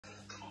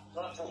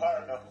Not too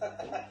hard, no.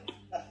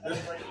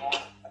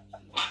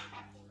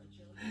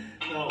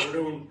 No,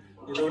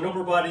 we're doing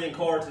upper body and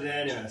core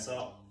today anyway,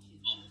 so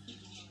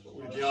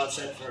we'll be all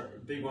set for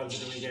big ones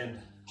of the weekend.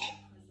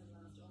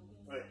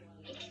 Right.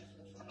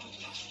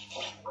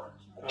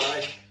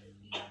 Alright.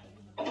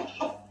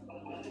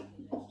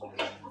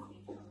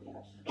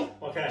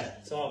 Okay,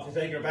 so if you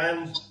take your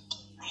band,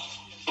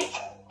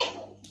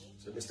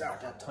 so we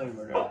start that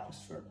timer there,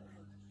 just for,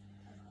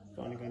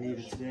 don't think I need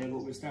it today,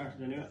 but we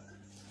started anyway.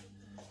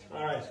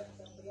 Alright,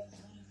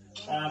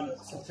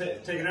 so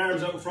taking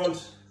arms out in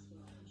front,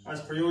 as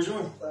per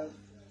usual.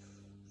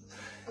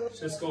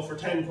 Just go for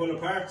 10 pull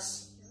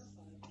aparts.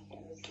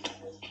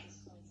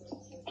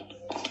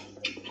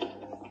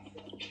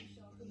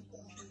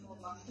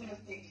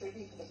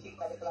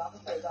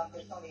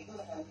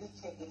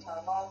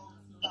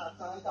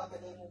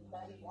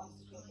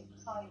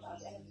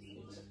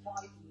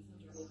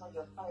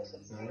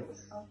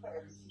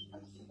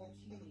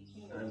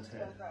 And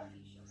 10.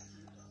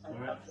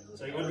 Alright,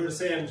 so you're going to do the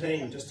same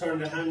thing, just turn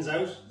the hands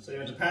out, so you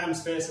have the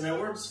palms facing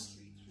outwards,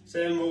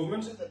 same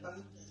movement,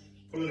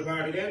 pull it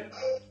apart again.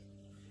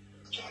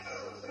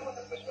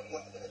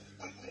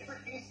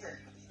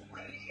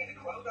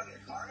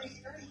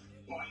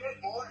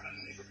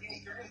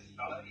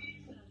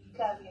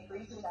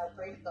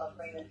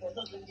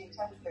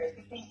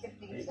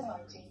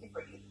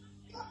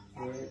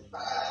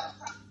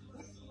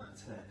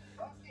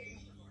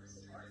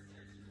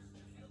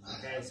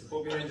 Okay, so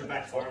put behind your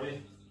back for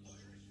me.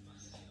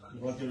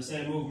 You're going to do the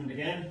same movement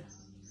again.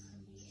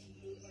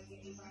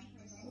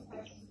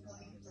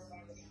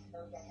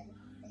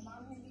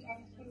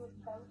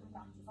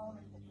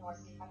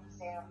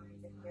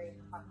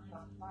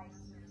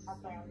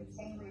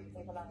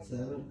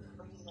 Seven,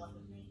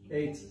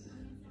 8,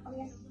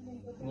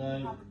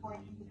 9,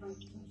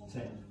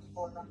 10.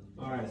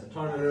 Alright, so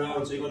turn it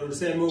around. So you're going to do the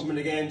same movement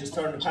again, just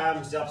turn the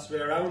palms the opposite way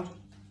around.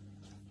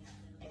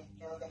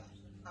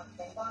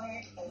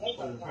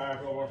 Pull it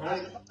apart one more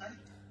time.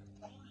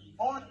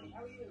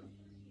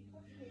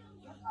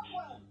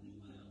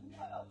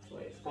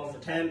 Wait, go for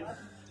 10.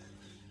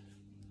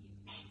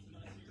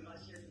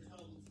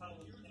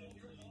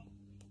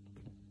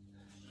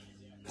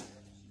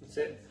 That's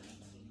it.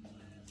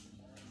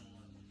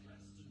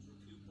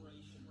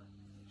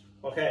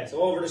 Okay,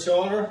 so over the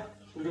shoulder,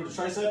 we'll do the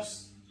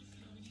triceps.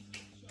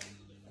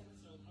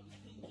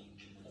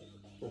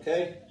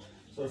 Okay,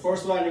 so the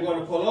first one you're going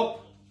to pull up.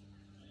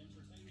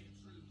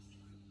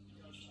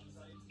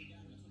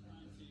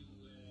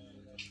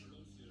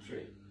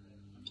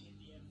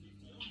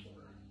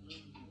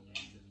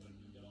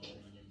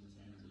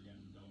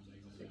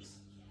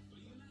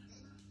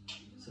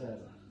 Seven,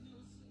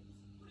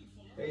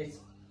 8,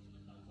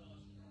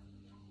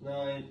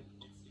 9,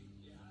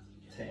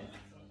 10.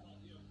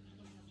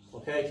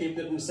 Okay, keep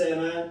it in the same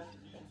hand.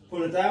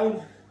 Pull it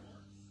down.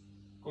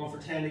 Going for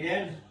 10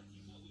 again.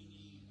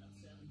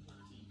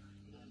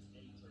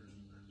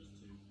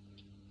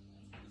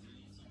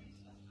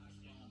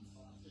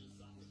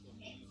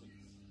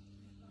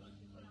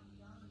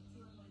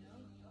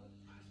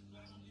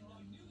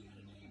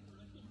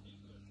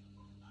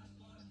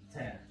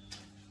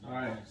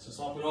 Alright, so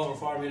swap it over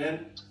for me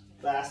then.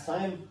 Last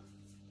time.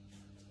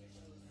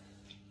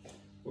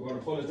 We're going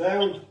to pull it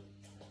down.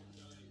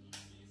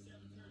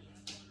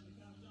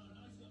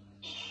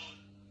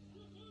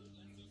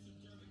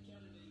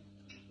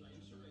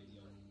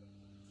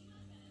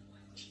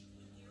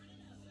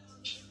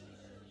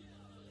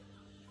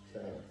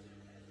 Seven,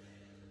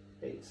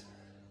 8,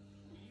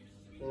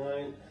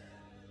 9,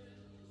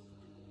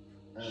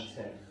 and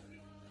 10.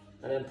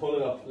 And then pull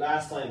it up.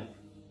 Last time.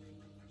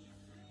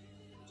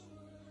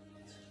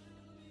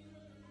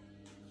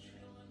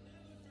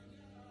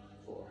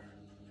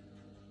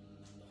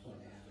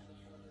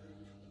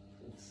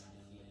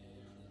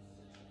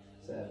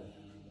 7,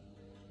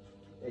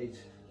 8,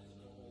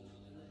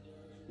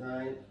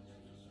 9,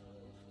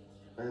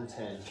 and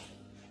 10.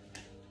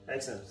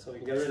 Excellent. So we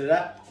can get rid of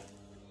that.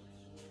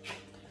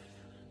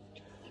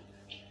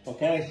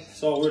 Okay,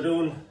 so we're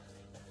doing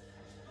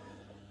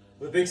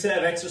a big set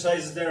of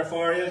exercises there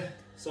for you.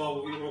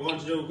 So we're going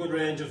to do a good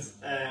range of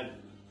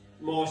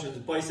motions: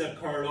 bicep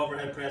curl,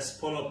 overhead press,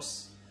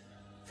 pull-ups,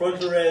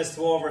 frontal raise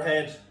to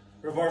overhead,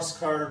 reverse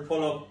curl,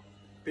 pull-up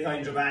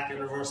behind your back, and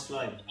reverse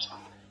fly.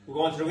 We're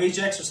going to do each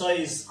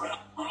exercise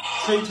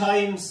 3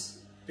 times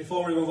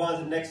before we move on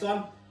to the next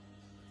one.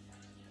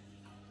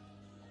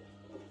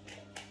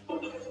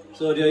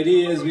 So the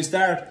idea is we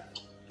start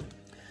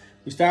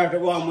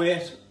at one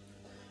weight.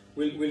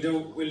 We'll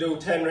do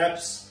 10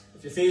 reps.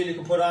 If you feel you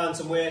can put on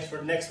some weight for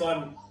the next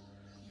one,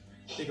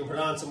 you can put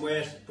on some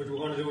weight, but we're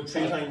going to do it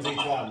 3 times each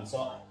one.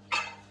 So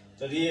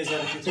the idea is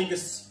that if you think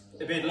it's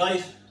a bit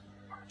light,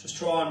 just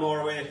throw on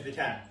more weight if you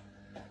can.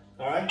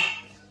 Alright?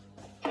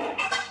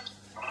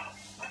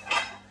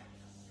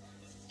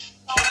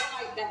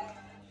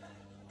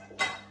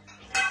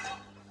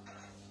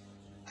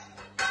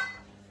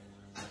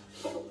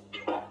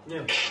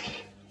 Yeah.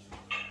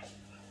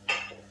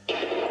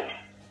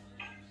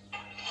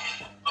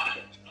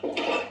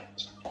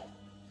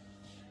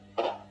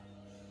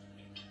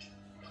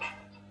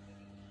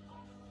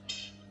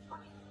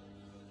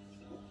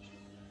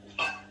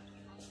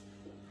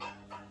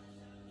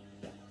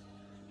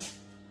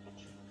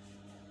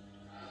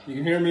 You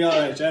can hear me all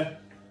right, yeah?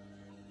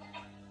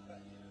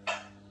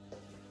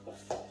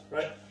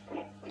 Right.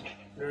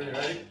 Nearly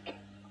ready.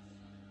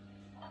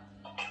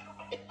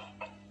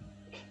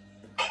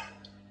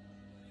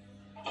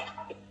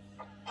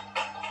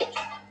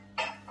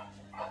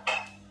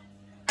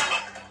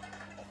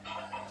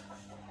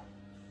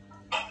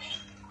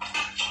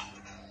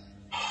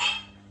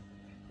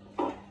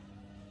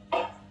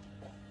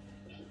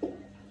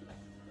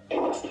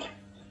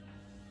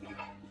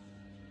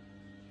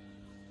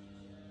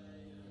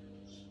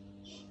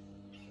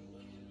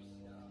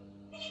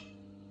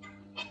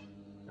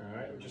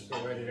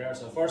 Ready there.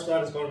 So the first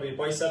one is going to be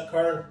bicep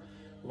curl.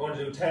 We're going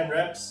to do 10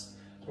 reps.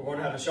 We're going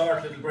to have a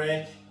short little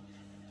break.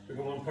 We're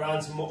going to put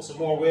on some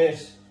more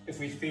weight if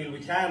we feel we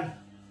can.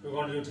 We're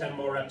going to do 10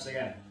 more reps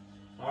again.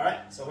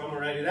 Alright, so when we're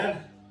ready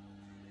then,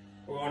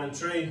 we're going in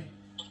 3,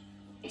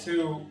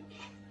 2,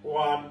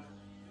 1,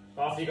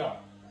 off you go.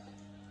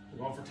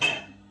 We're going for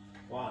 10.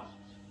 1,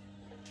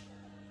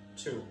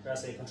 2.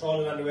 That's it.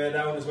 Control it on the way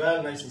down as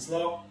well, nice and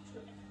slow.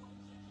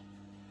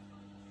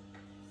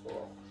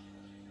 4,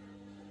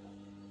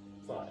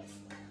 5,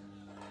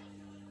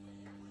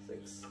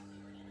 6,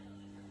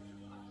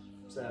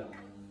 7,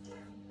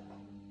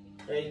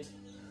 8,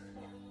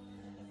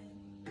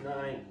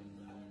 9,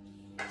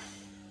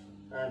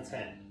 and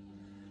 10.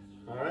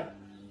 Alright.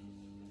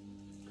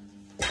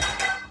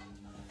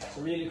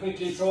 So really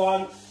quickly throw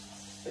on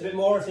a bit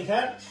more if you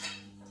can,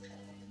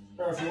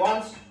 or if you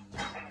want.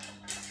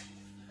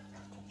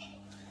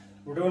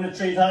 We're doing it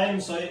 3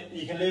 times, so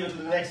you can leave it to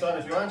the next one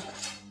if you want.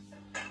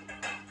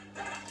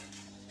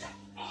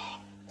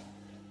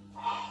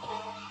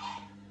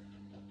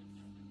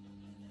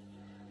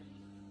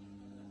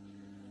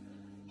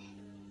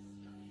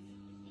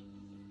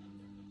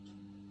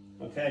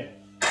 Okay,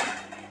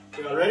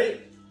 you all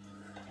ready?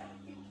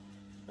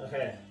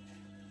 Okay,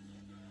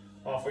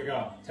 off we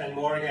go. 10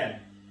 more again.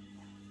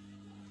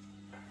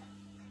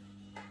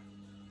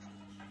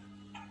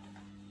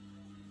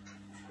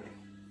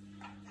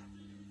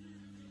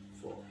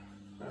 4.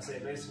 That's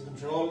it, nice and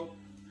control.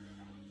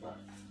 5,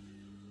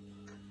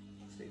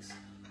 6,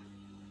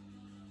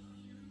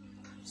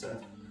 7,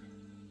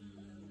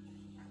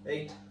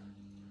 8,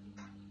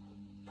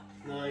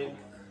 9,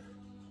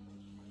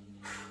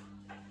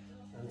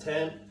 and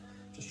 10.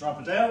 Just drop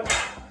it down.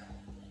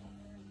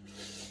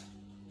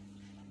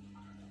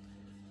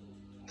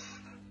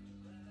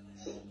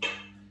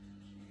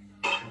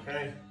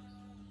 Okay.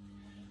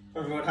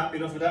 Everyone happy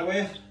enough with that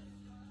weight?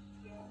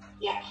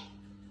 Yeah.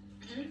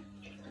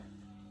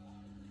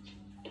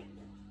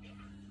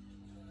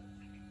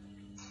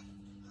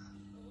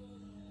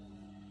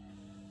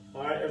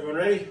 Alright, everyone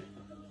ready?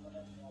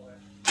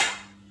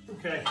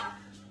 Okay.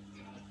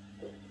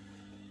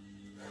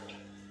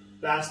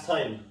 Last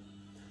time.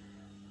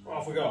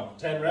 Off we go.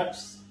 10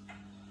 reps.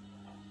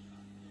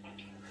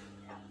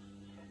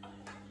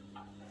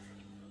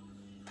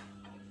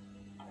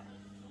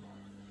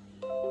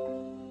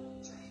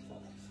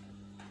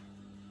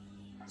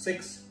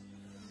 6,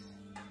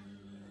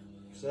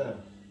 7,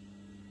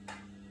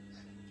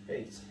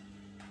 8.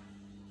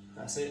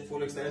 That's it,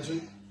 full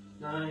extension.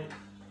 9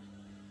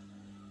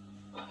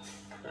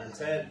 and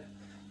 10.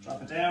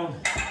 Drop it down.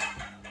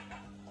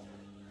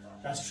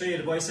 That's 3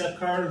 of the bicep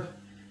curl.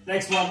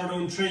 Next one, we're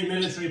doing 3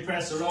 military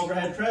press or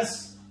overhead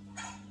press.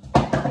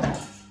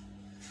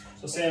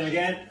 So same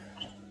again.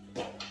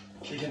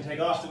 You can take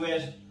off the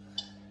weight.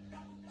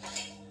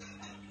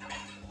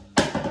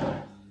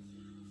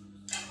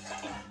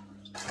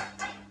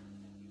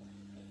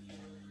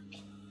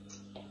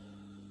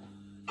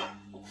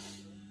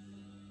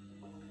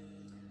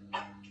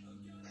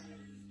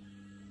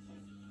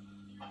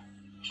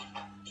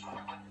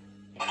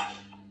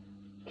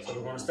 So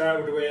we're going to start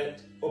with the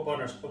weight up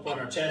on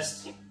our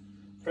chest.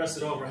 Press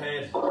it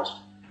overhead,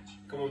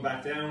 coming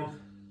back down.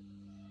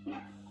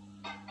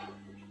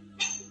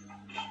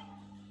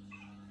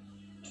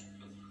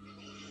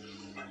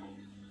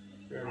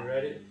 You're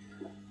ready.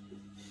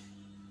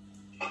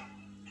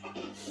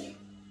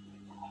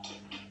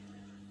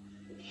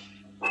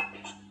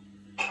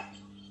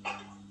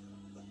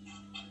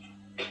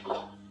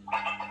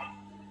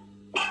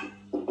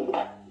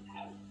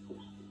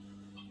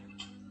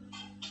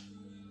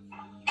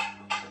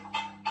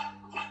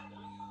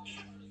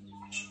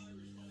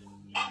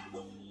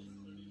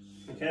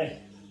 Okay,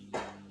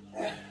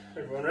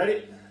 everyone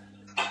ready?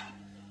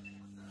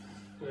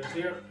 We're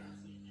here,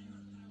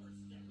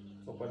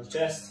 up on the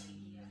chest,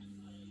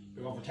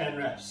 we're going for 10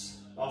 reps,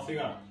 off you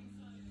go.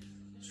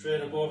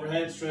 Straight up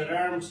overhead, straight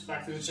arms,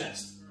 back to the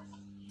chest.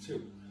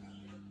 2,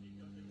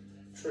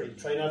 3,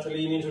 try not to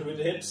lean into it with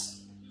the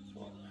hips.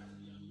 4,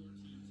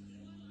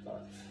 5,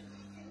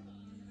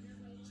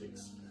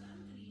 6,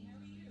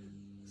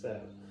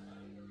 7,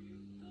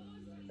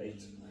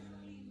 8,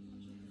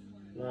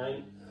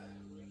 9,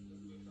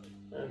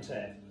 and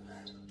 10.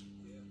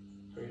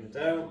 Bring it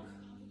down.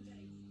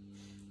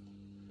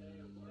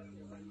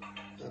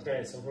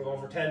 Okay, so we're going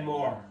for 10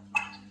 more.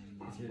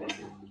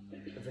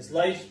 If it's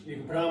light, you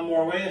can put on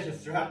more weight.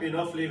 If you're happy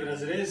enough, leave it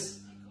as it is.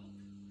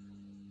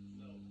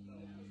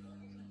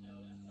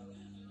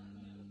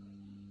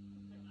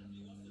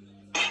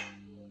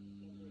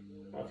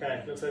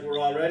 Okay, looks like we're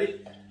all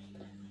ready.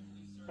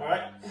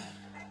 Alright,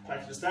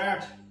 back to the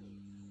start.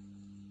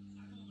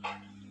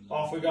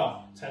 Off we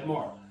go. 10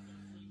 more.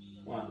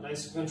 1,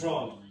 nice and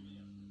controlled.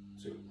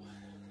 2,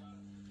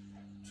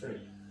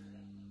 3,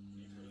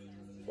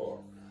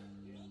 4,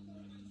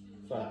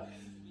 5,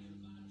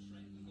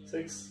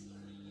 6,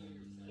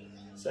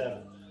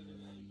 7,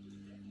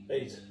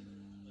 8,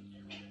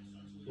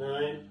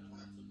 9,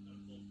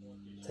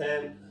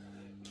 10,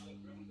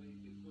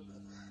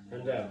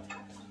 and down.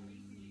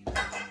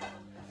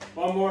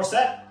 One more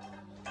set.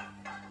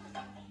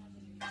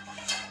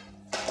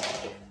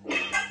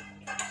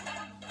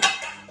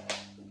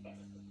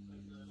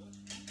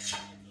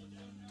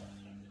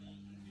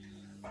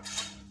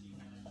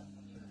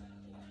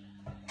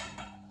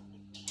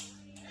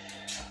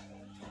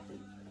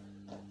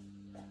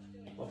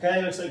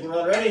 Okay, looks like we're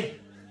all ready.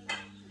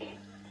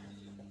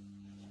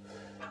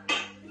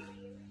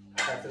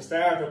 Back to the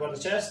start, up on the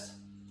chest.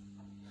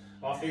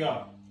 Off you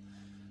go.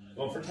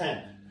 Go for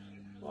 10.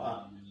 1,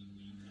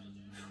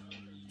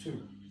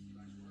 2,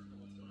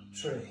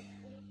 3,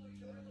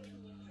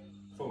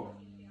 4,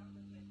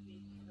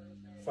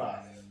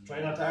 5.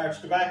 Try not to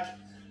arch the back.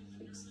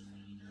 6,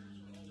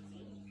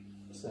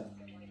 7,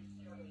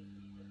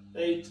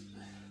 8,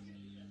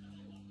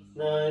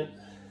 9,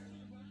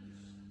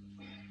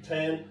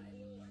 10,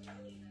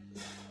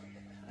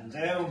 and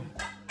down.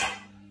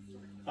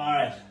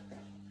 Alright.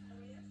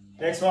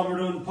 Next one we're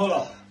doing pull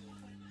up.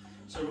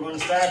 So we're going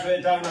to start with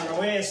it down on our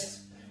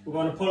waist. We're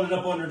going to pull it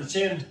up under the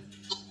chin.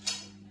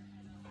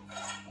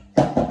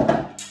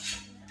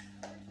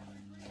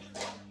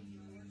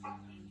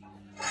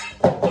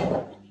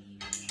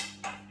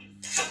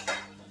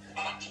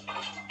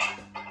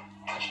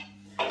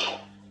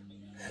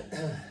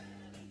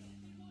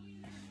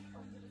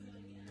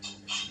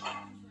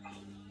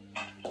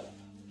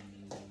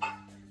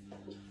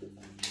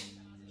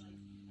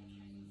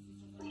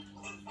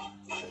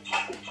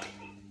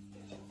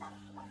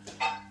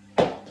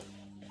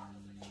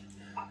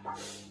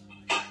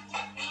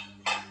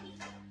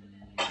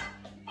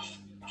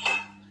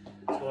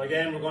 So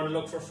again, we're going to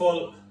look for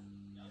full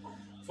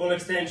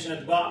extension at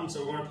the bottom.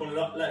 So we're going to pull it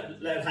up,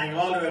 let it hang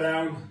all the way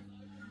down,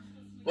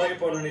 right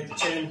up underneath the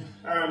chin,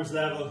 arms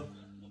level,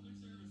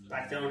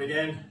 back down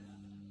again.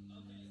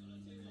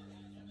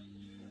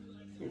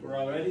 I think we're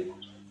all ready.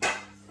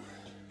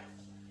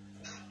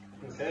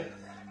 Okay.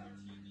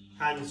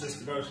 Hands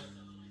just about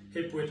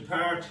hip width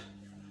apart.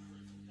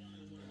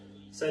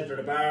 Centre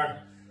the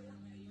bar.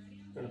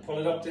 Going to pull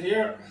it up to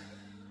here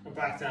and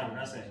back down.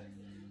 That's it.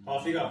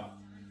 Off you go.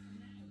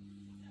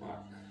 1,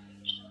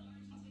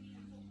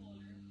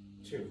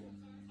 2,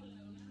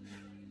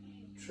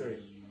 3.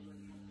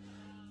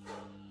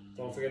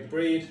 Don't forget to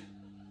breathe.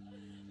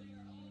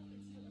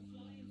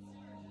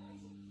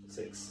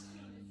 6,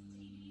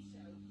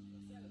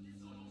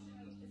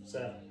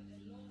 7,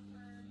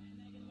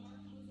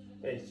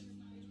 8,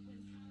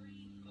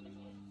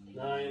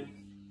 9,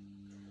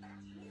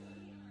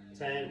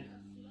 10,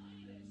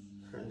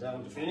 and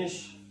down to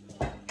finish.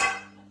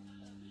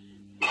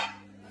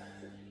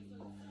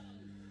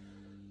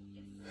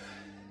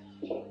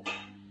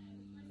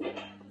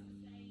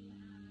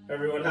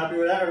 Everyone happy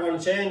with that?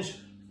 Everyone change?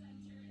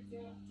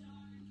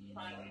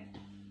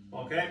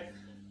 Okay.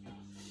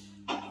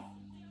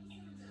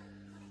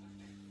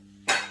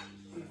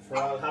 We're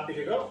all happy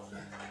to go.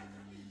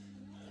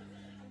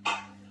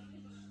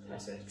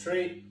 That's it.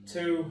 3,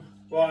 2,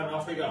 1,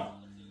 off we go.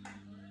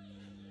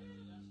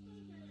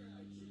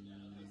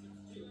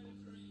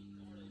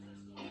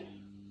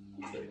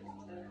 3,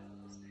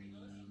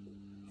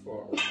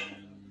 4,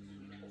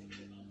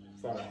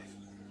 5,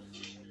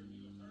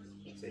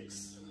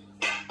 6,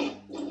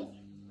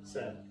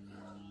 7,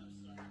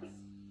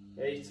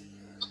 8,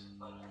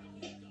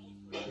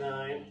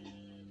 9,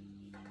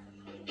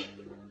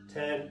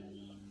 10,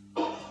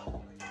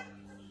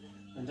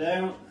 and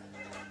down.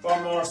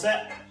 One more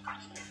set.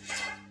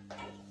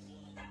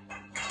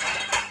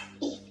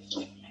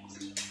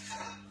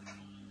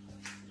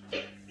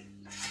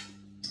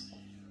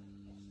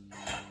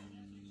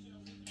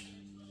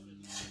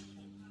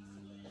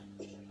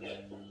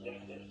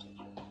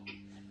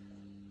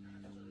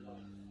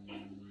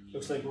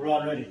 Looks like we're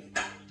all ready.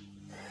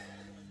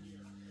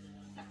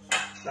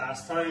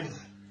 Last time,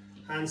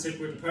 hands hip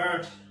width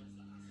apart,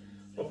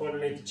 up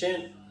underneath the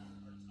chin.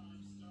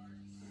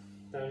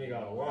 Down you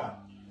go. 1,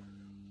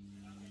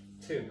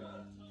 2,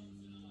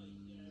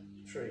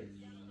 3,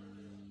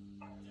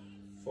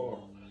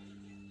 4,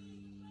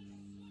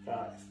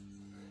 5,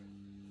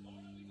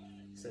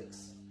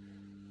 6,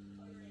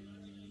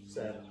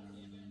 7,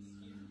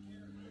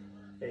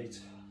 8,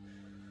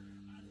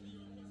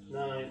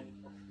 9,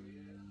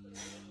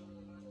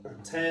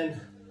 and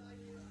 10.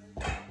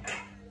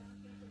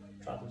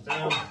 Drop it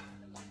down.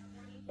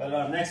 Well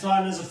done. Next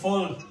one is a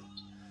full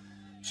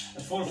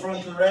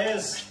frontal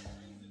raise.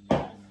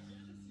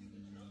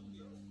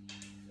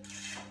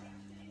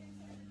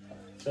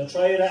 So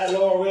try it at a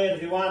lower weight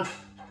if you want.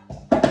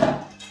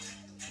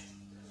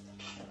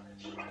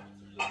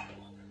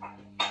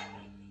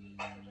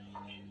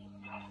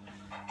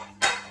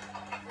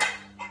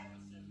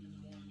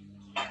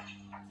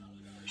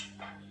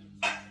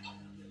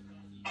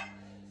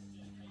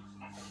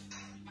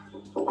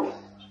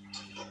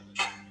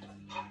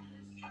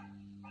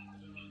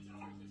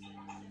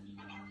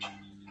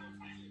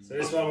 So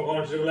this one we're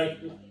going to do like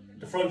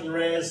the frontal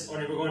raise,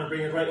 only we're going to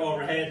bring it right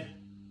overhead.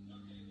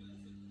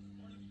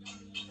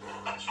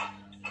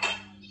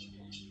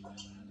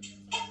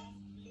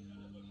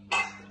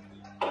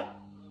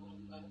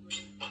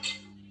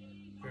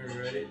 Are you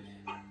ready?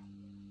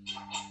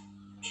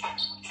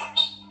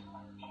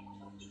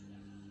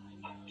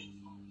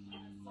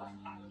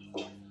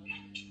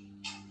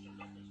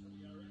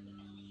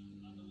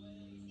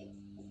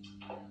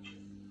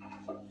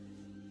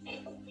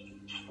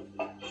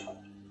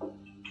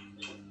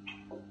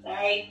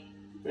 Sorry.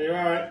 Are you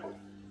alright?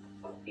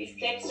 These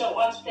clips don't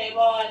want to play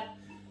ball.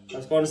 I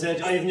was going to say,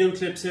 I have new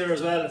clips here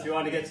as well if you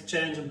want to get to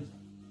change them.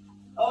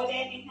 Oh,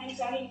 Davy, thanks,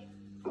 sorry.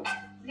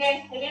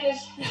 Okay, I did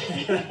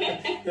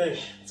it.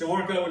 It's a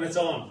workout when it's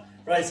on.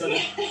 Right, so the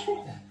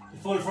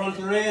full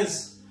frontal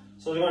raise.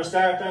 So they're going to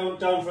start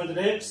down for the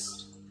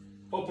dips,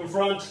 up in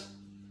front,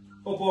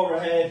 up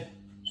overhead,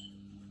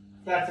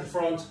 back to the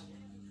front,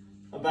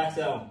 and back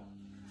down.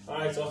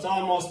 Alright, so it's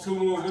almost 2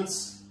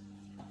 movements.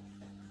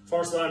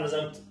 First one is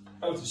out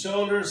to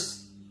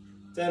shoulders,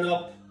 then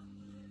up,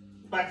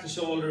 back to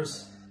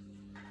shoulders,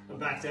 and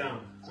back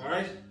down.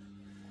 Alright?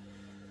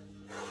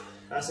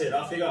 That's it,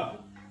 off you go.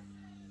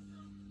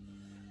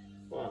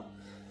 1,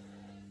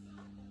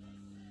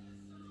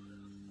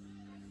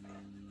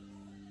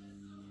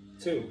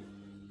 2,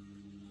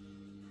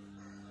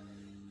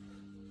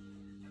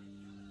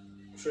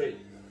 3,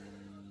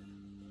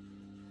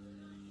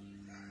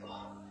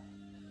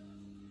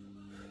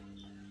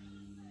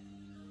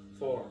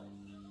 4,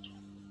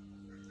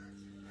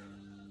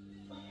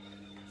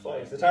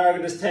 5. The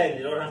target is 10,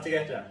 you don't have to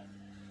get there.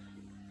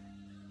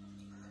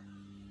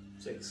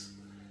 6,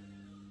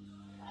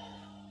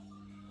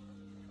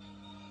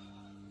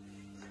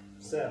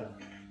 7,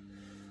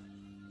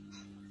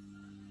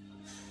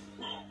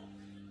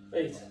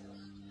 8,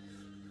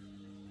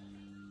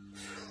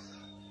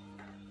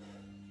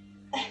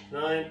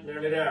 9,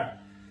 nearly there,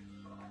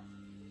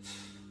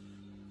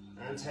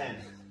 and 10.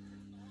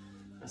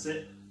 That's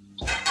it.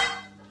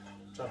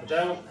 Drop it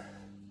down.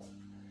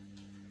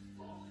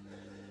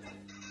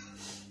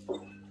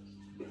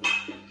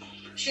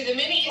 Sure, the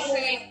minute you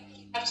say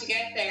you have to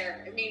get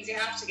there, it means you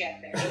have to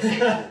get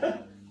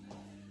there.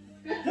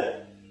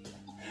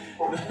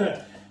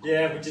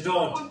 Yeah, but you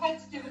don't.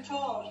 Competitive at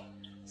all.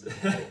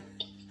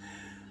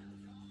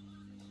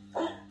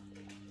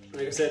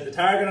 Like I said, the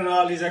target on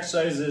all these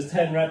exercises is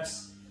 10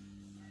 reps.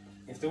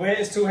 If the weight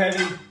is too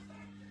heavy,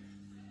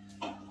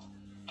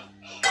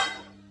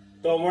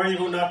 don't worry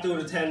about not doing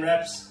the 10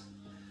 reps.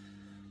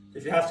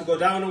 If you have to go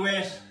down a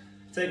weight,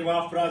 take them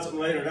off, put on something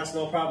lighter, that's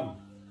no problem.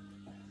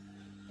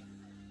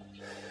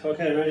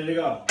 Okay, ready to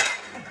go.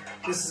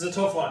 This is a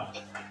tough one.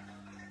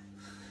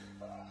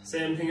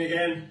 Same thing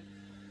again.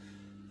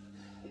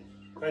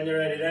 When you're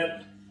ready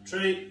then.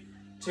 3,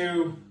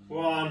 2,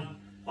 1,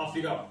 off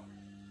you go.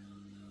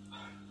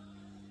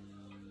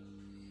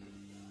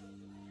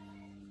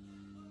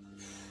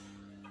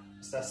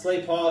 It's that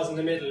slight pause in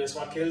the middle is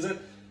what kills it.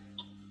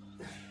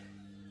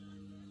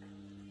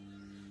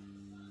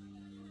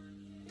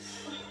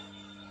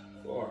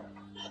 4,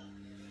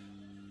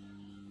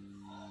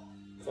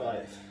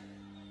 5,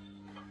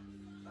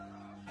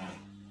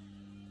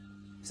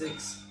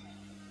 6,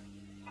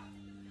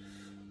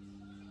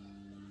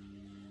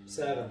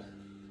 7,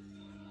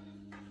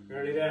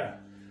 nearly there,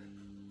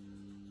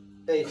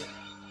 8,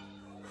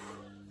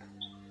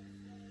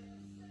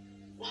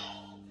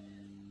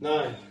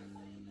 9,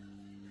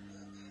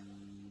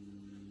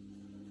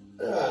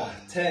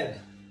 10.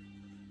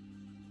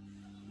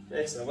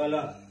 Excellent, well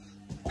done.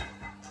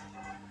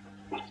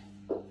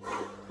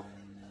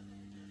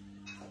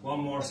 One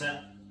more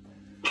set.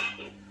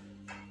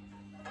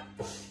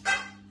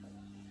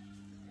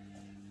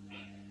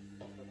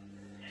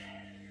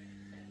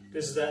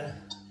 This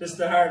is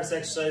the hardest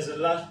exercise of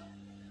the lot.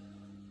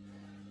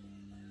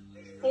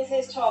 This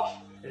is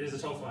tough. It is a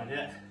tough one,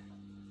 yeah.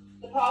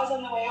 The pause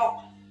on the way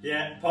up.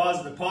 Yeah, the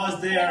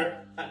pause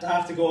there to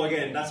have to go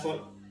again. That's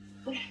what.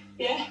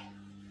 Yeah.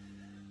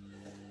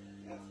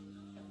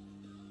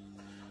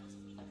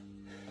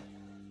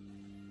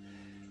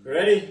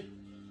 Ready?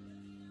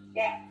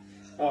 Yeah.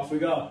 Off we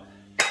go.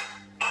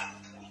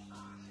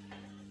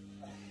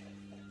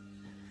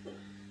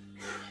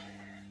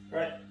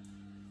 Right,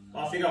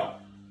 off you go.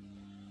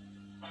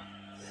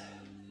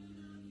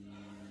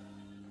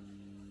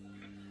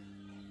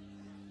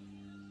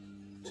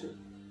 2,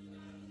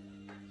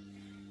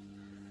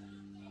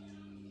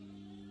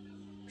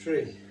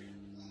 3,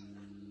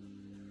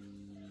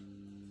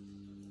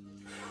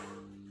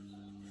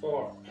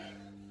 4,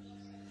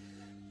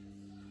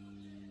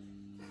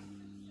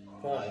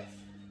 5,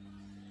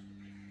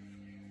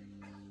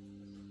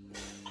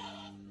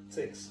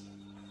 6,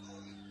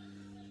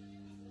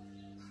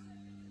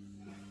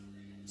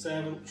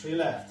 7, 3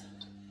 left.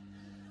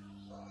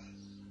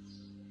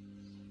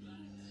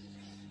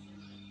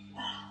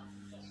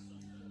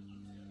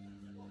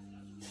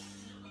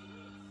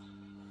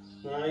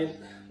 9,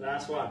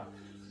 last one.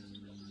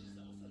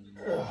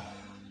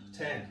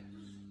 10.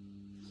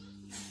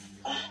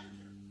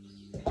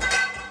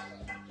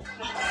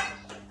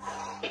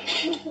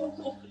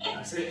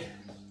 That's it.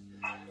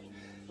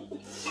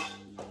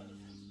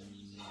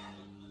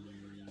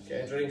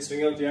 Okay, drink,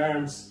 swing out the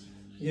arms.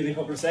 Give it a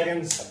couple of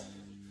seconds.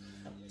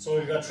 So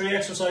we've got 3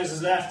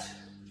 exercises left.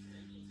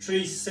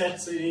 3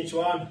 sets in each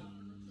one.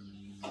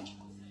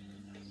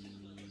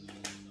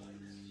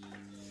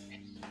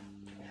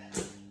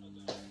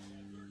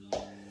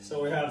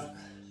 So we have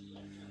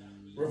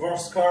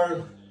reverse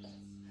curl,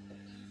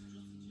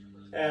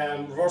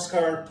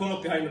 pull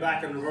up behind the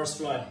back and reverse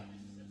fly.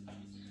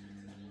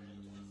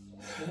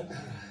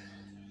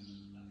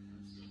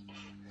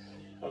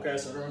 Okay,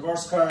 so the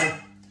reverse curl,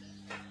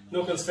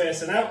 knuckles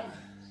facing out.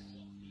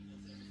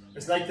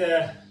 It's like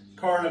the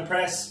curl and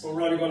press, but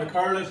we're only going to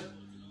curl it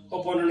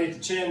up underneath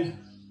the chin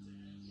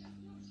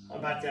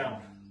and back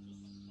down.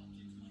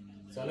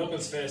 So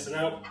knuckles facing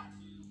out.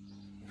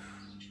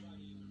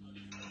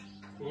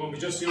 We're going to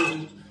be just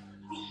using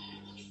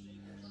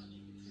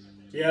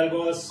the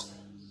elbows.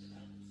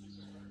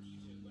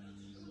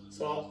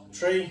 So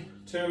 3,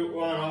 2,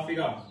 1, off you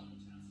go.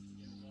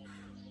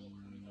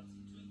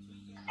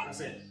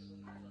 That's it.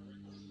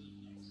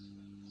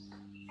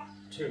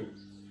 2,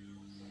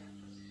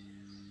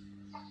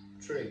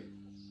 3,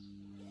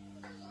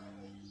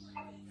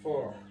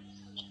 4,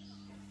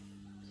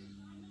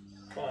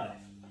 5,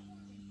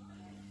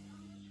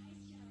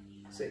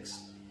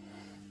 6,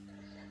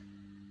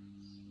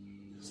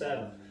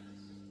 7,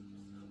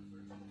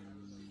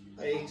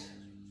 8,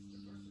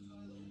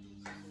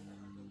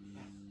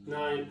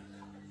 9,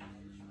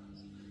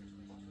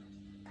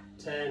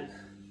 10.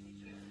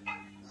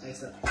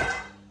 Excellent.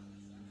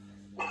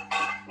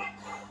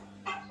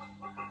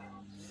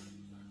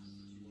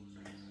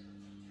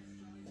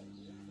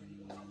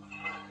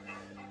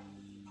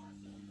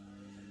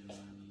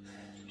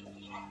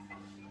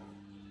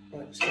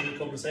 Right, just give it a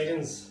couple of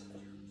seconds.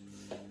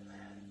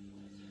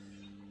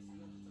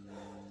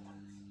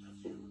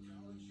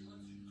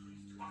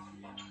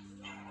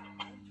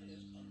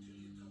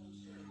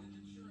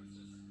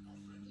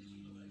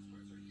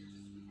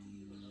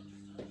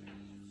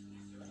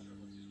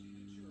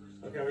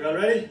 Okay, we all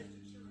ready?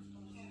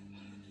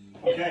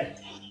 Okay.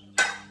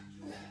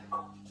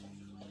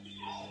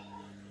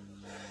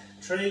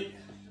 3,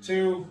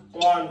 2,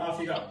 1, off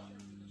you go.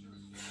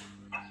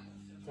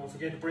 Don't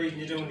forget to breathe when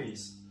you're doing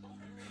these.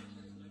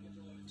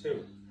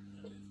 2,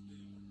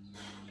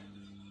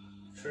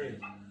 3,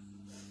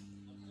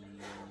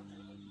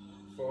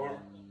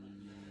 4,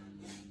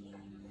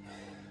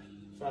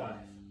 5,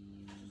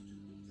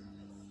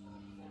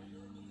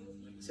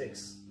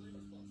 6,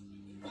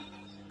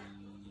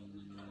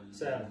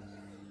 7,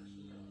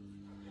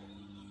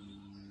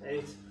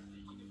 8,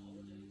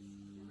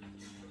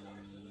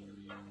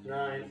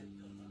 9,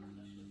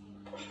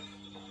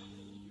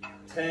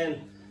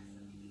 10.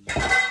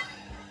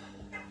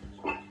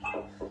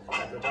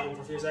 Set it down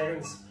for a few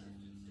seconds.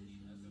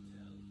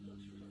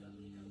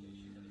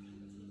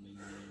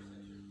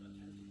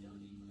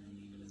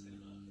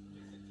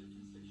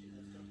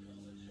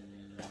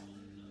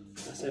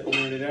 That's it, we're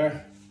nearly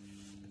there.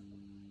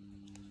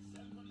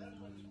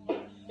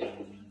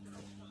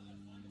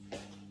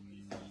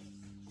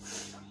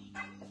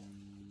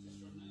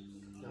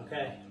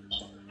 Okay,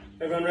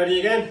 everyone ready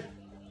again?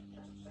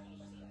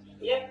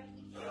 Yep.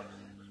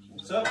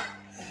 So,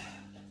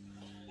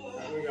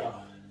 there we go.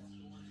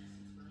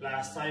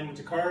 Last time with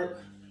the curl.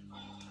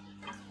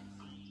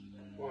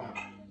 1,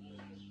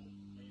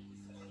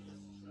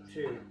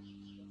 2,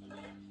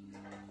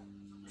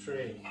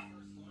 3,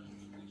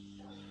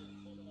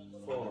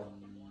 4,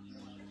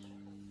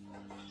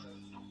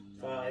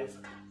 5,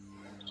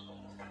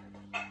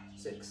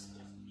 6,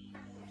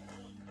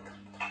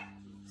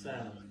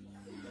 7,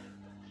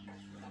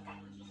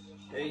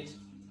 8,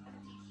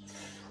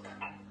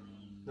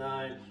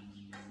 9,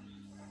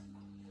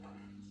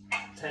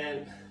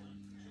 10.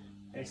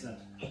 Excellent.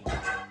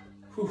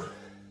 Whew.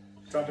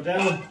 Drop it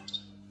down.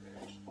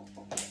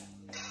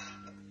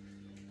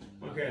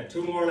 Okay,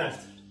 2 more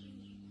left.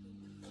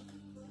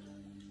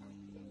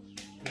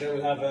 And then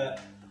we'll have a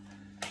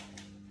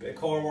bit of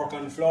core work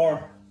on the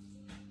floor.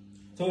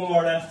 2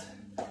 more left.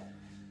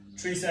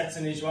 3 sets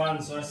in each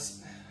one, so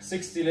that's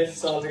 60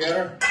 lifts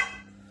altogether.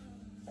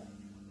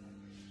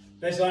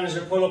 Next one is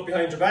your pull up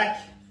behind your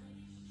back.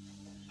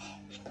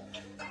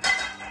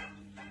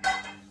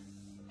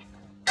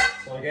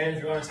 So again,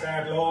 if you want to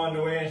start low on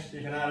the weight,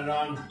 you can add it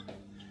on.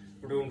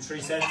 We're doing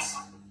 3 sets.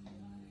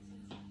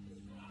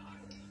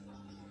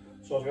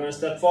 So if you want to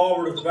step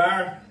forward with the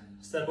bar,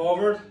 step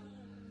over it.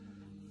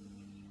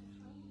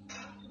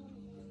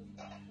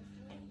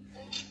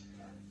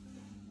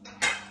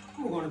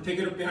 We're going to pick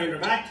it up behind your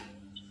back.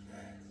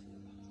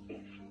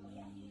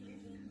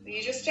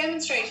 You just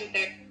demonstrated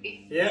there.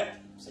 Yeah.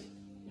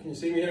 Can you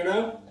see me here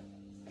now?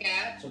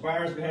 Yeah. So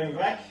bar is behind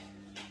my back.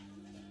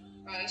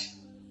 Right.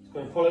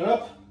 Going to pull it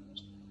up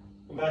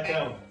and back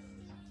down.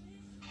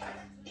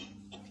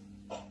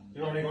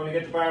 You're only going to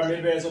get the bar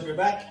mid-raise up your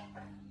back.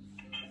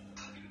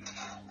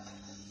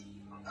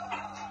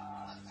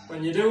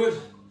 When you do it,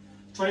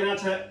 try not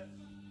to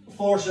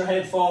force your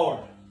head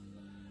forward.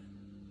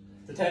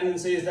 The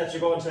tendency is that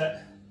you're going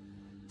to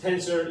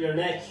tense your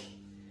neck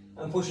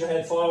and push your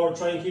head forward.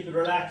 Try and keep it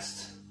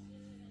relaxed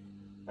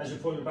as you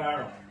pull the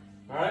bar up.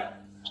 Alright?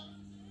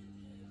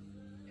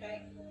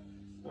 Okay.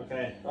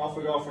 Okay, off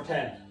we go for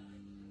 10.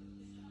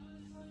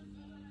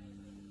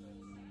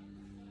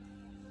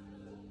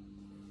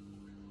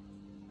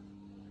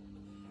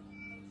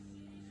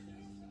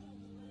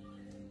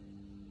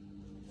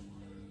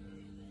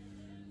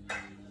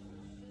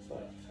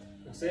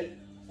 That's it.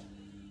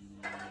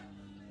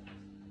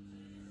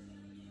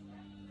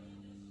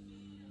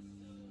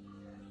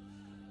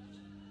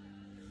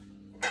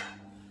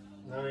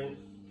 9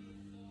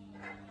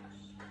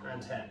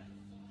 and 10.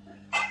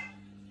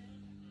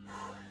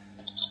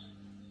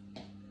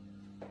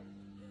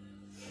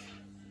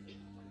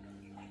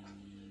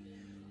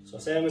 So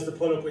same as the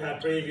pull-up we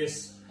had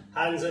previous,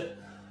 hands at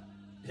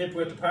hip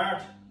width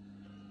apart.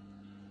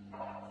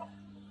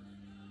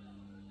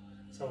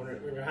 So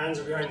when your hands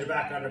are behind your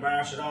back on the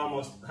bar,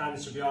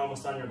 hands should be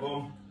almost on your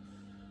bum.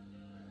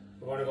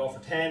 We're going to go for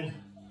 10,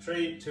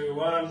 3, 2,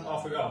 1,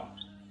 off we go.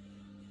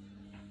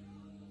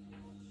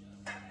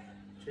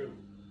 2,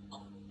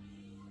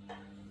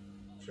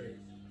 3,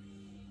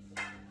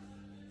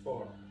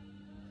 4,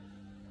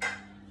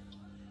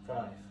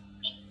 5,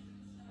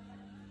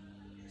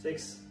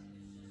 6,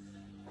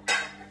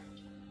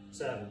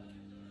 7,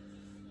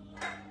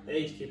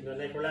 8, keeping the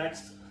neck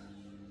relaxed,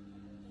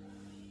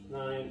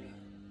 9,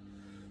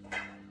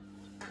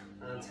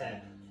 and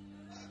 10.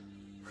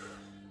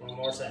 One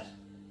more set.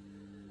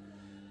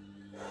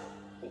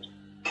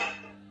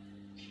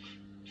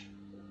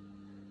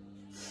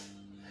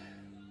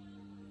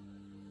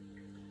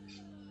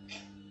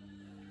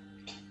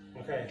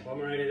 Okay, when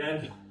we're ready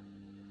then,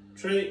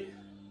 3,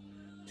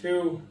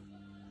 2,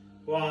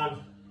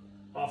 1,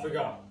 off we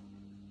go.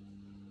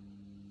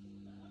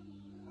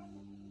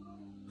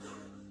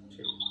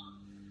 2,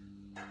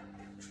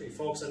 3,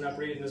 focus on that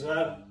breathing as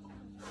well.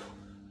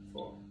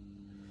 4,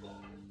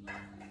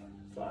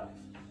 5,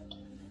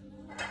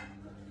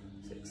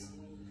 6,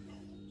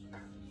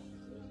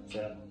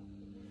 7,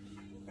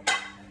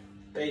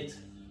 8,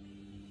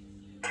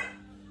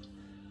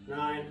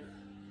 9,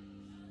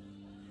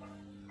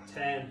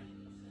 10.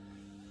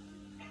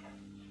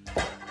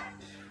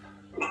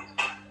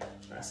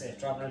 That's it,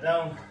 dropping it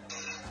down.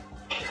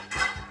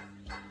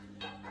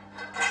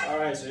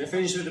 Alright, so you're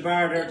finished with the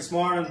bar there this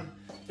morning.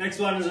 Next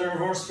one is a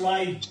reverse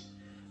fly.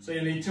 So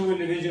you'll need 2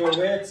 individual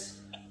weights.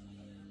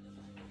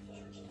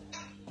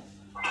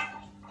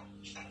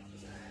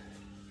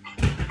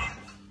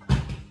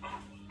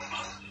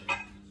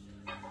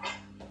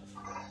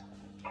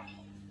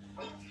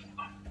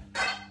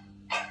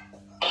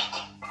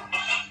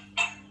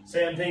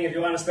 Same thing if you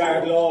want to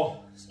start low.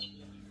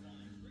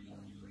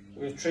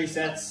 We have 3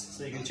 sets,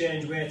 so you can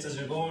change weights as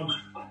you're going.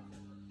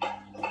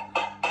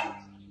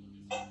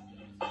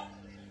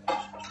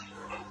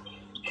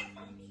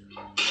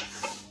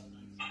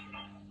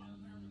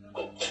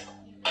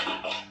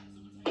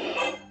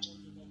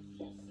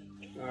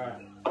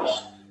 Alright.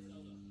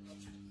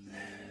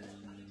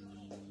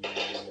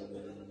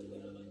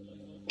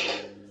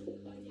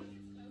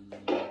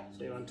 So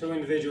you want 2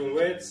 individual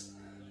weights.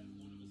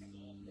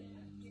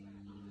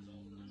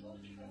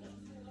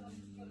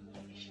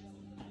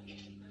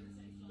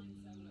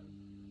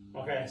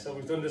 Okay, so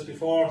we've done this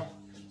before.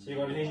 So you're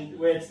going to hinge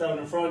weights down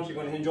in front, you're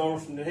going to hinge over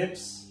from the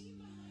hips,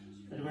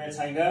 and the weights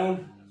hang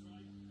down.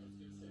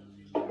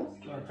 You're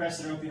going to press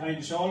it out behind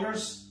the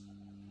shoulders.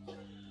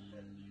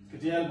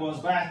 Get the elbows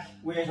back,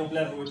 weight up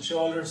level with the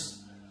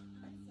shoulders.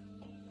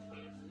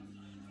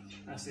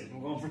 That's it,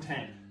 we're going for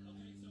 10.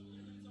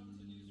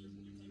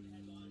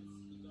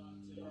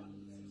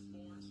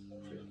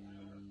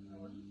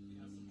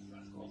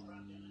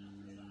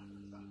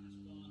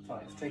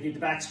 5. Try to keep the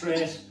back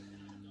straight.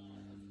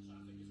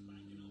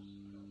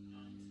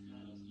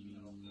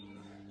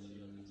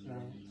 9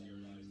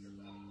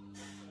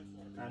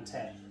 and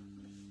 10.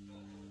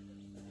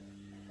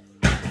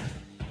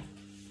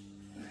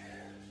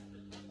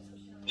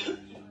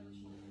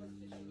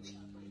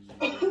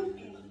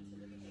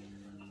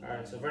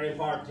 Alright, so very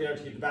important here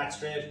to keep the back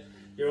straight.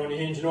 You're only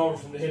hinging over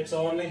from the hips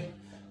only,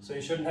 so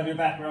you shouldn't have your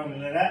back rounded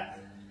like that.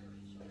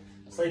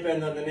 Slight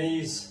bend on the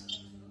knees,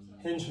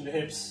 hinge from the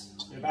hips,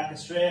 your back is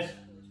straight,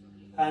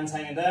 hands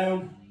hanging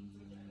down.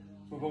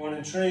 We're going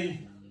in 3,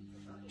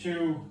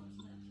 2,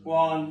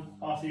 1,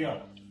 off you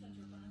go.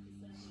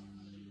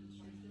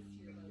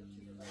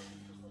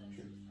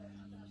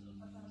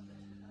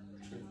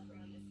 3,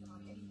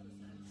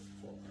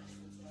 4.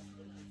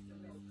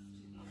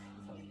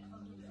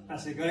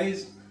 That's it,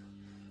 guys.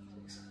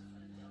 6,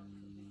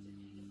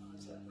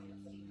 7,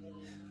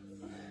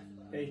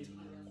 8,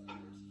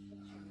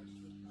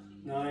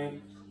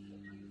 9,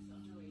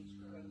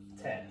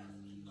 10.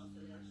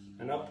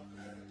 And up.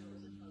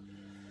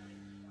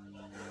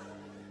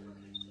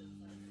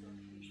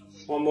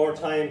 One more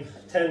time,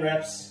 10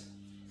 reps.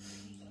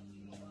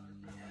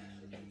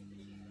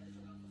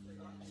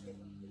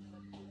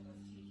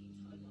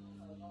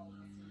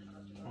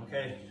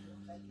 Okay.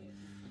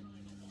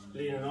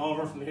 Leaning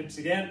over from the hips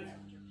again.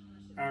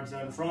 Arms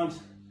down in front.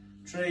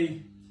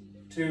 3,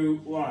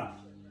 2, 1.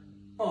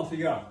 Off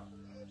you go.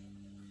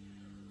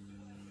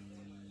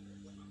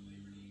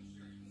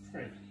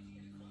 3,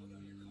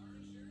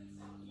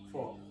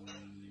 4,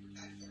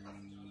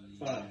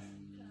 5,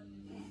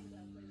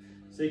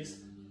 6,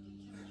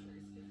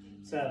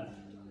 7,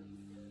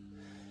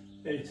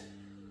 8,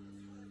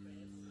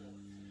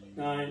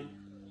 9,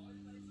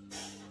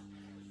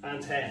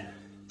 and 10.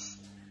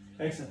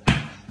 Excellent.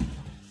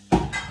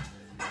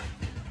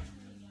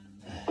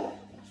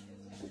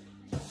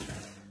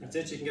 That's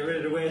it, you can get rid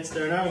of the weights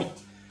there now.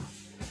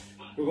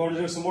 We're going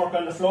to do some work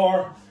on the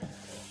floor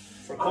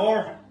for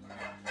core.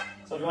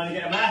 So if you want to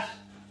get a mat,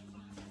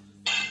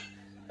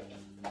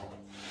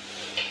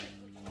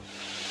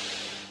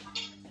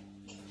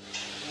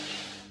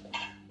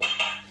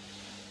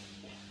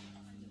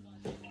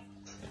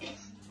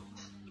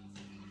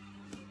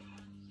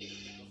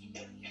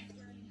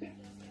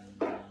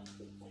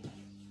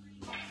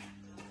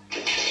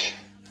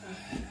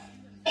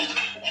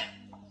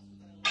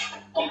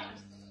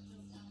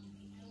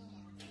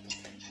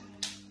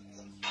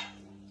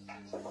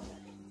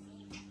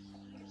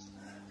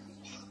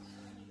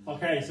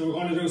 okay, so we're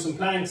going to do some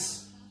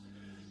planks.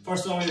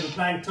 First one we have a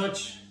plank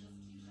touch.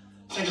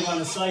 Second one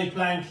is side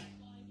plank.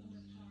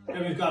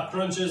 Then we've got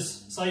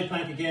crunches, side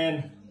plank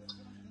again.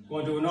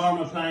 We're going to do a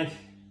normal plank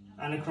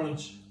and a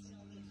crunch.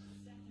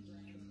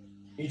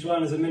 Each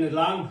one is a minute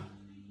long,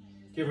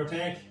 give or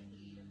take.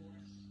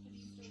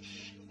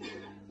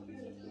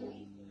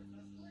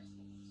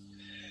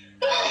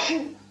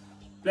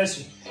 Bless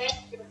you.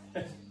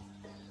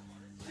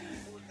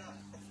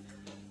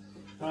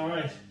 All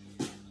right.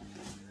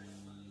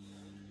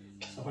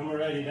 So when we're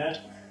ready then.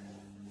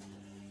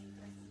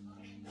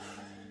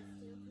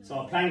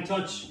 So plank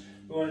touch,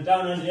 we're going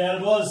down on the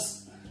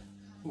elbows.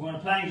 We're going to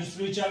plank, just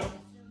reach out,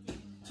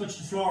 touch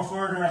the floor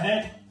further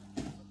ahead.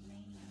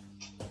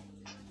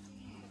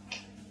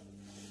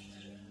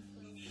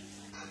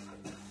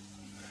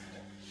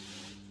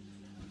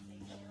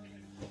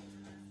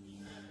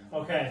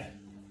 Okay,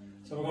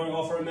 so we're going to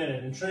go for a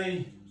minute. In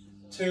 3,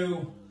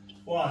 2,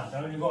 1.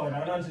 Down you go,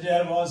 down onto the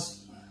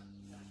elbows.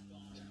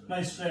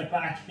 Nice straight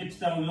back, hips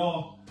down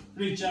low.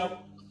 Reach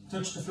out,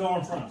 touch the floor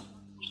in front.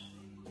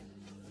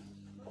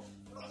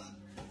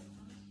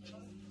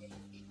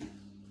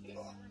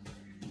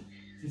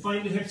 If you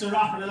find the hips are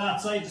rocking a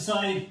lot side to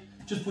side,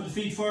 just put the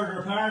feet further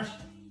apart.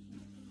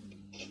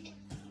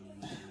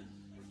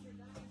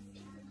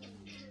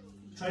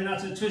 Try not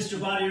to twist your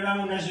body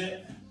around as you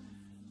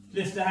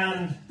lift the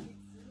hand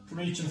to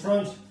reach in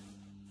front.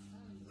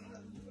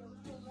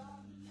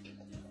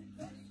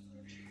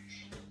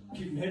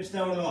 Keep the hips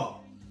down low.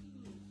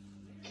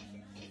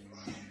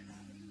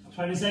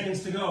 20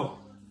 seconds to go.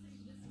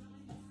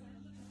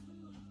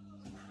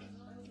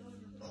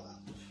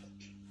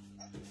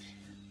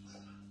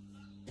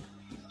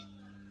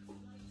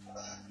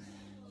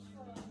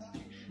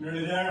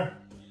 Nearly there.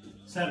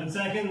 7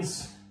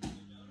 seconds.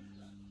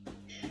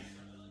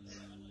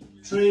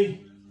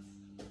 3,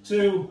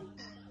 2,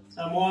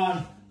 and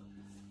 1.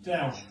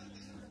 Down.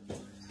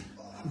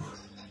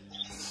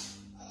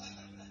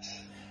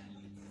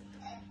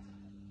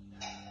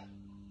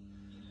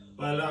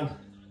 Well done.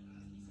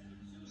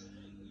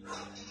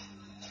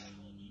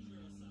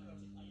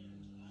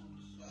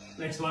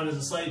 Next one is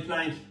a side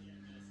plank.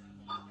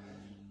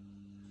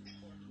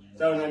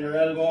 Down on your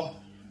elbow.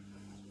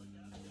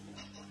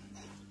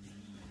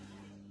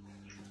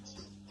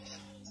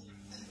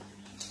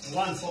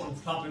 One foot on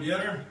top of the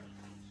other.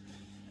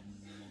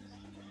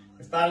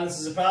 If balance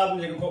is a problem,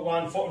 you can put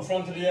one foot in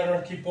front of the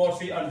other, keep both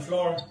feet on the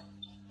floor.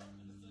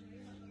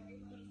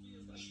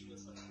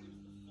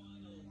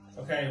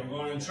 Okay, we're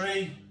going in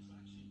 3,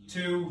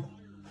 2,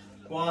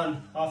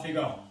 1, off you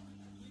go.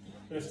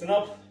 Lifting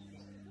up.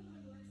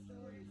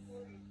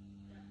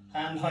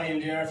 Hand high in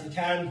the air if you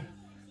can.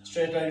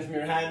 Straight line from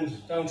your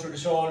hand down through the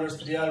shoulders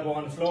to the elbow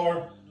on the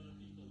floor.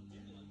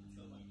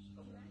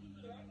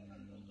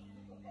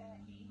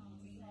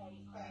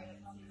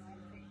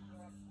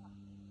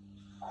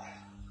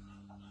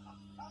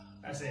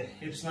 That's it,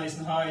 hips nice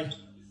and high.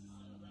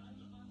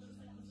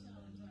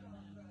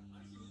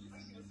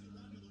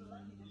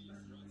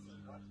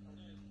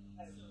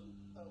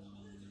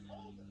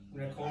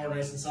 And the core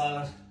nice and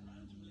solid.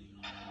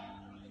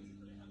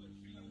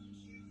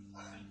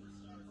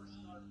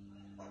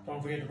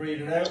 Don't forget to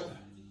breathe it out.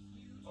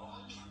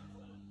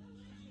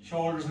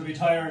 Shoulders will be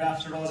tired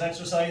after those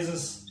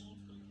exercises.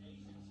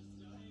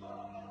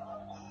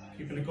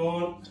 Keeping it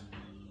going.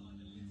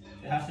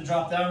 You have to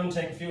drop down,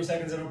 take a few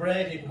seconds of a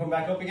break, you can come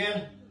back up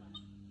again.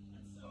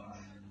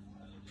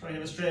 Try to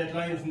have a straight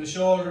line from the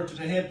shoulder to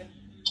the hip,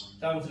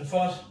 down to the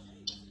foot.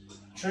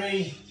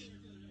 3,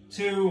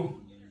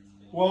 2,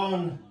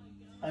 1,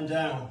 and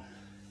down.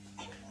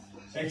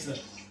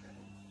 Excellent.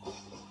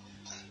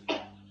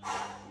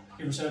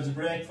 Give yourselves a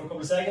break for a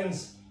couple of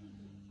seconds.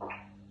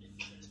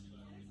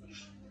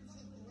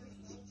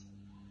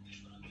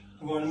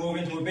 We're going to move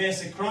into a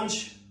basic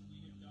crunch.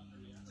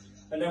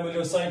 And then we'll do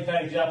a side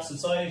plank the opposite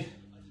side.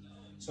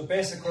 So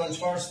basic crunch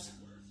first.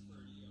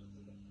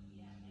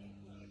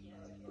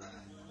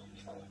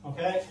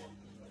 Okay,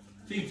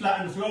 feet flat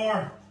on the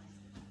floor,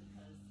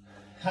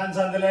 hands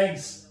on the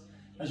legs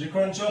as you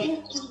crunch up.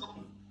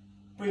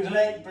 Bring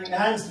the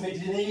hands to meet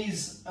the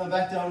knees and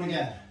back down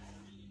again.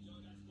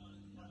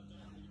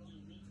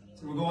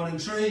 So we're going in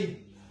 3,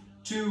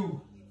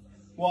 2,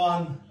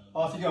 1,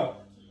 off you go.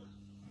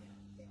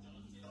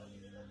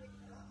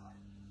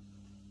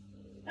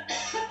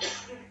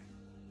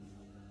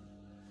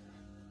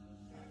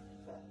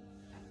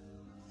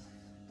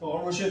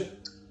 Don't rush it.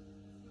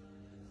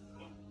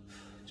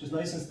 Just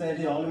nice and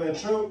steady all the way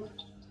through.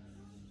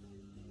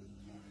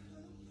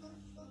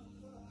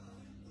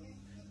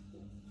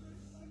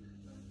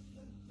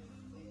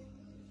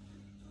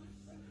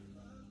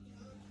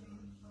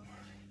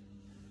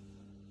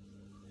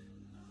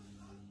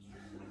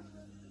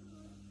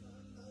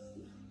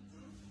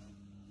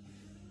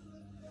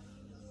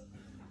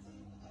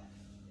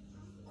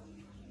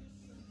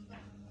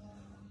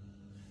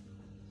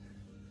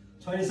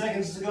 Twenty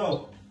seconds to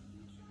go.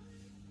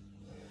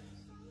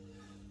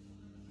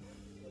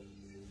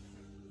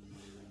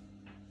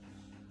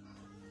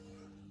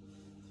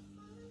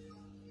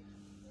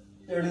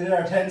 Nearly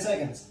there, 10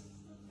 seconds.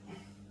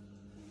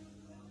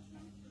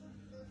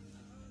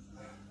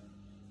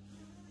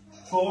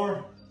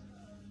 4,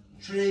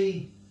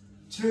 3,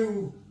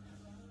 2,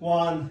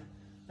 1,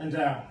 and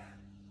down.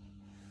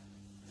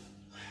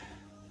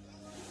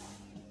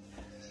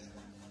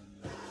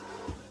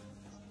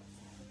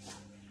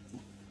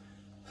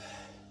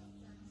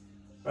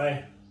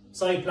 Right,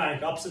 side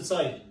plank, opposite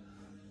side.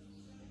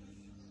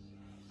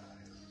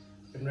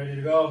 Getting ready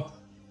to go.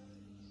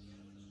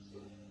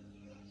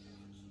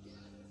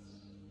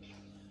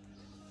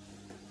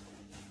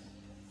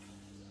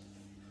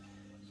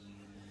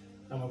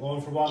 And we're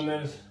going for 1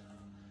 minute.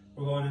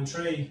 We're going in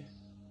 3,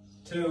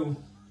 2,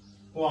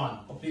 1.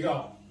 Up you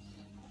go.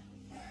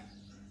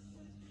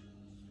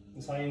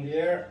 It's high in the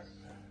air.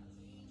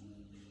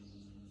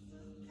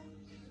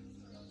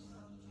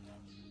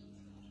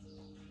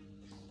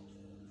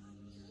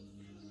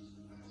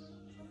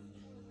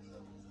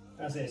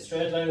 That's it.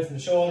 Straight line from the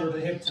shoulder to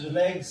the hip to the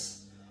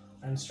legs,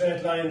 and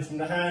straight line from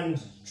the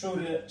hand through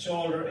the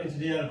shoulder into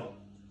the elbow.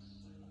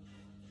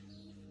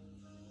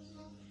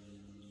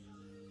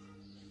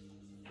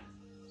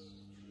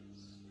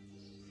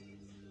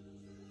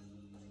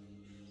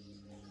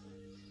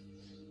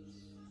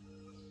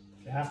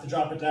 If you have to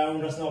drop it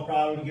down, that's no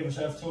problem. Give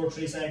yourself 2 or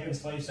 3 seconds,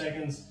 5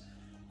 seconds.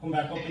 Come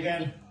back up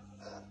again.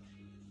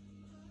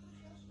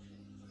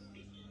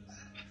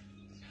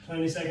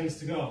 20 seconds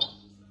to go.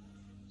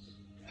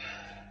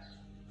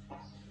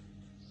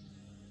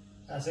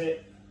 That's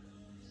it.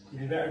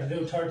 You'd be better to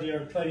do 30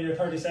 or 20 or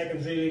 30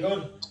 seconds really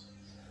good.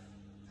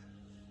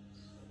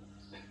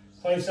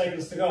 5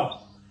 seconds to go.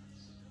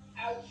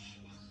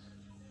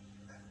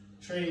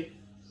 3,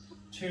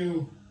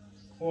 2,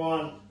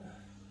 1,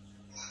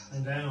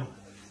 and down.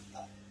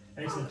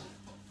 Excellent.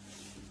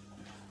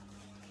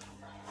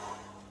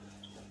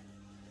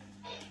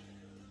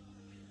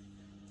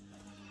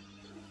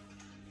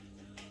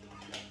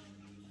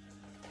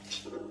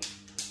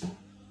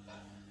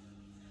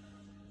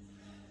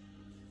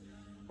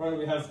 Right,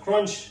 we have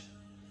crunch,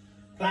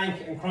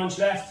 plank, and crunch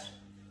left.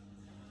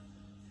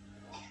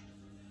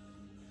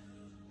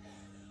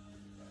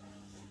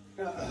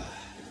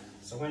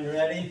 So when you're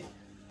ready,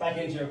 back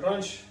into your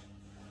crunch.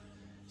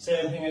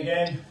 Same thing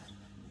again.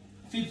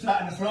 Feet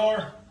flat on the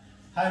floor,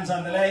 hands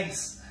on the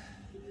legs.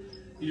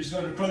 You're just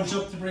going to crunch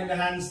up to bring the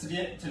hands to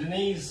the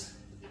knees.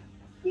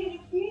 In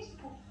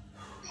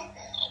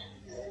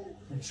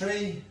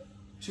 3,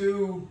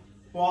 2,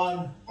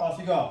 1, off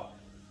you go.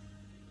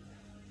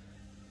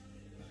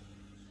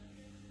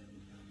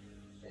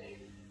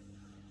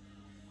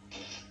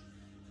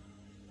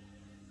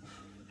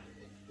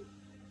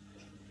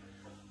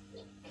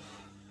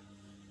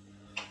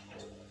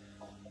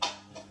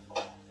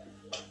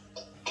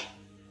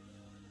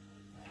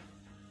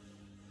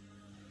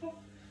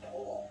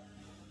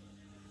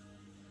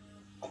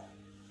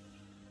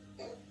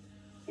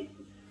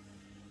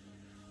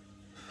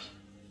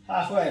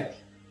 Halfway.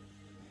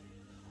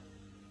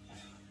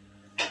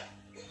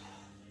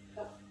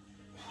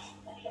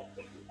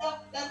 Oh,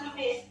 that's my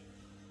face.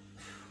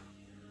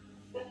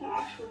 That's my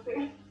actual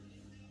face.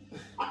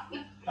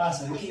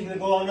 That's it. Keep it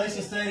going nice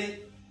and steady.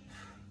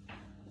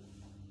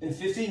 In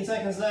 15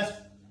 seconds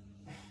left.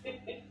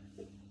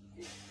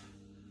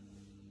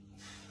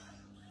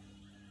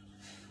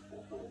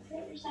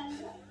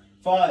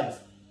 5,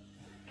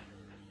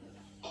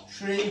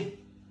 3,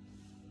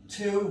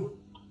 2,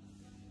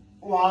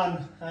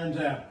 1, and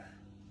down.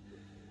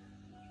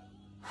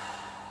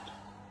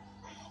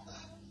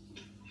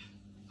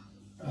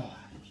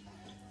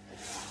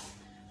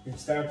 You can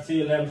start to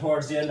feel them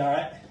towards the end,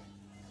 alright?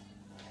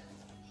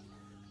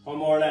 1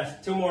 more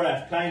left, 2 more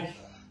left. Plank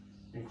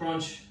and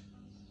crunch.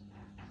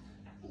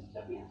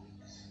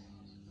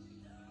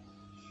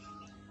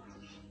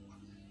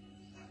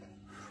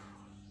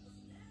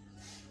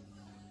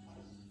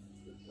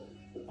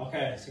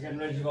 Okay, so getting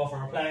ready to go for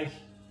our plank.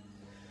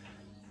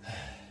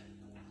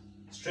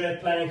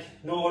 Straight plank,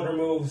 no other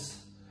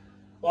moves.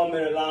 1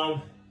 minute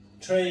long.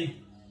 3,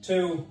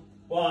 2,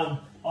 1,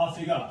 off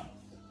you go.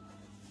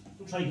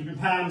 Try to keep your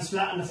palms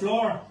flat on the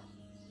floor.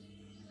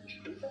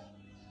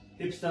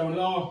 Hips down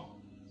low.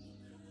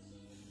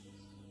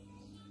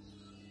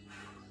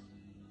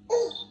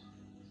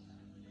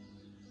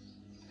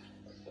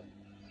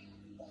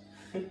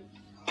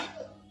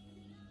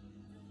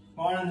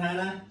 Morning,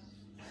 Hannah.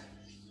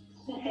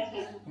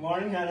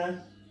 Morning,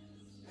 Hannah.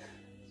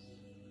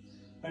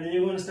 When are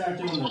you going to start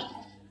doing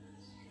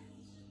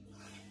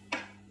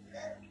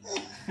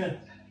it?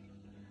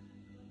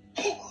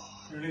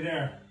 Nearly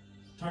there.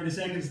 30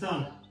 seconds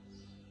done.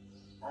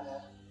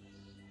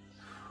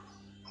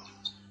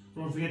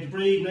 Don't forget to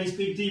breathe. Nice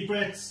big deep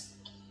breaths.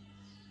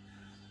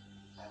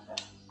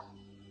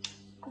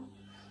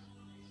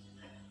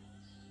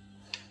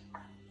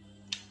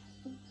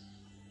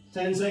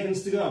 Ten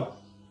seconds to go.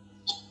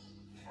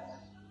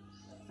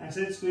 That's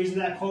it, squeezing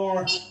that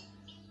core.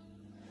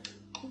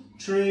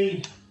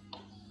 3,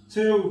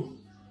 2,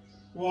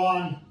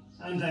 1,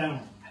 and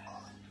down.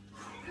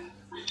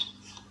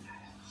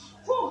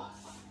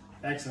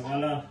 Excellent,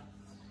 well done.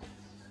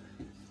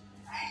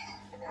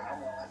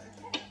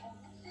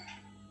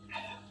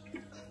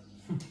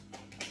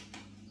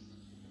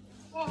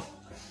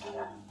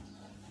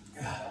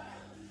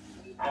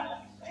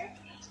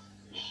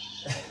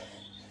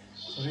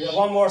 So we have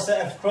one more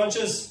set of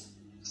crunches.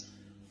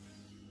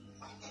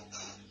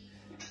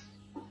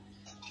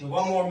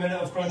 One more minute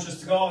of crunches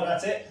to go,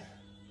 that's it.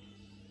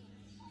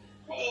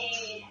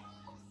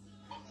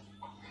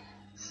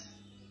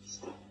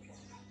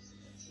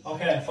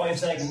 Okay, 5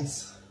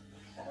 seconds.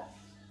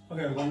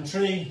 Okay, we're going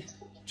 3,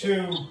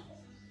 2,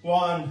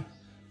 1.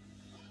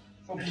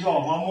 Up you go,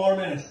 one more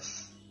minute.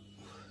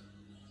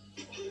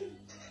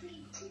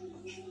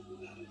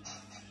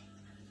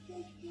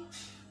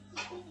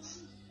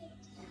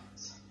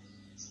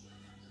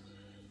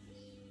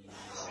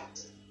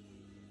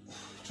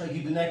 Try to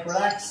keep the neck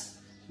relaxed.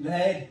 The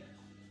head.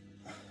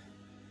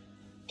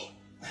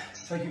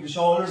 Try to keep the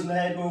shoulders and the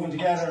head moving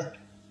together.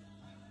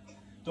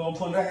 Don't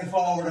pull back and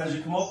forward as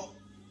you come up.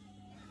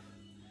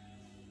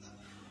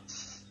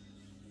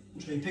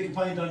 Try to pick a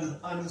point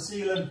on the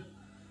ceiling.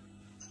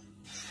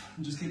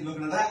 And just keep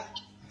looking at that.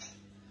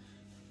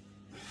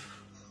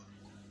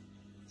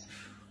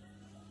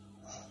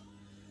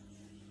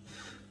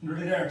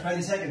 Nearly there,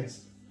 20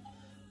 seconds.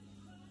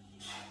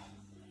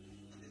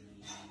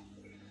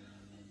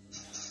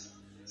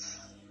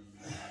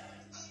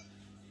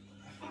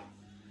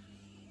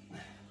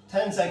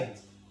 10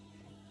 seconds.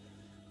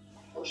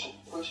 Push it,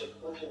 push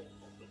it, push it.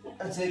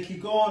 That's it,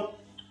 keep going.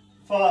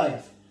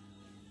 5,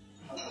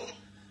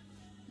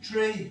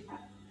 3,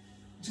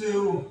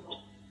 2,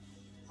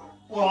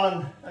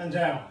 1, and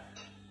down.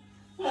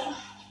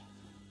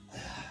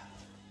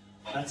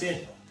 That's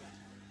it.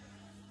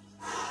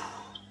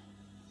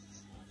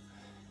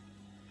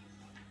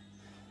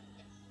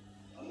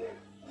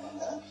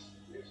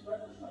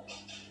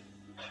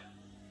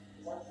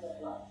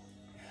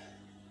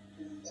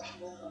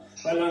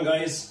 Well done,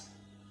 guys.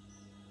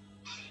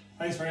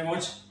 Thanks very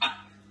much.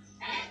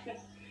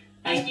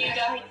 Thank you,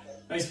 guys.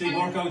 Nice big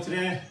workout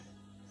today.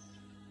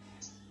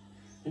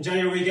 Enjoy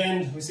your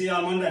weekend. We'll see you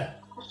on Monday.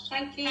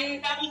 Thank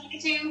you.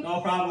 You too.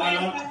 No problem,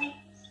 well done.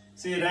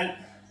 See you then.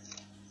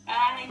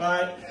 Bye.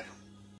 Bye.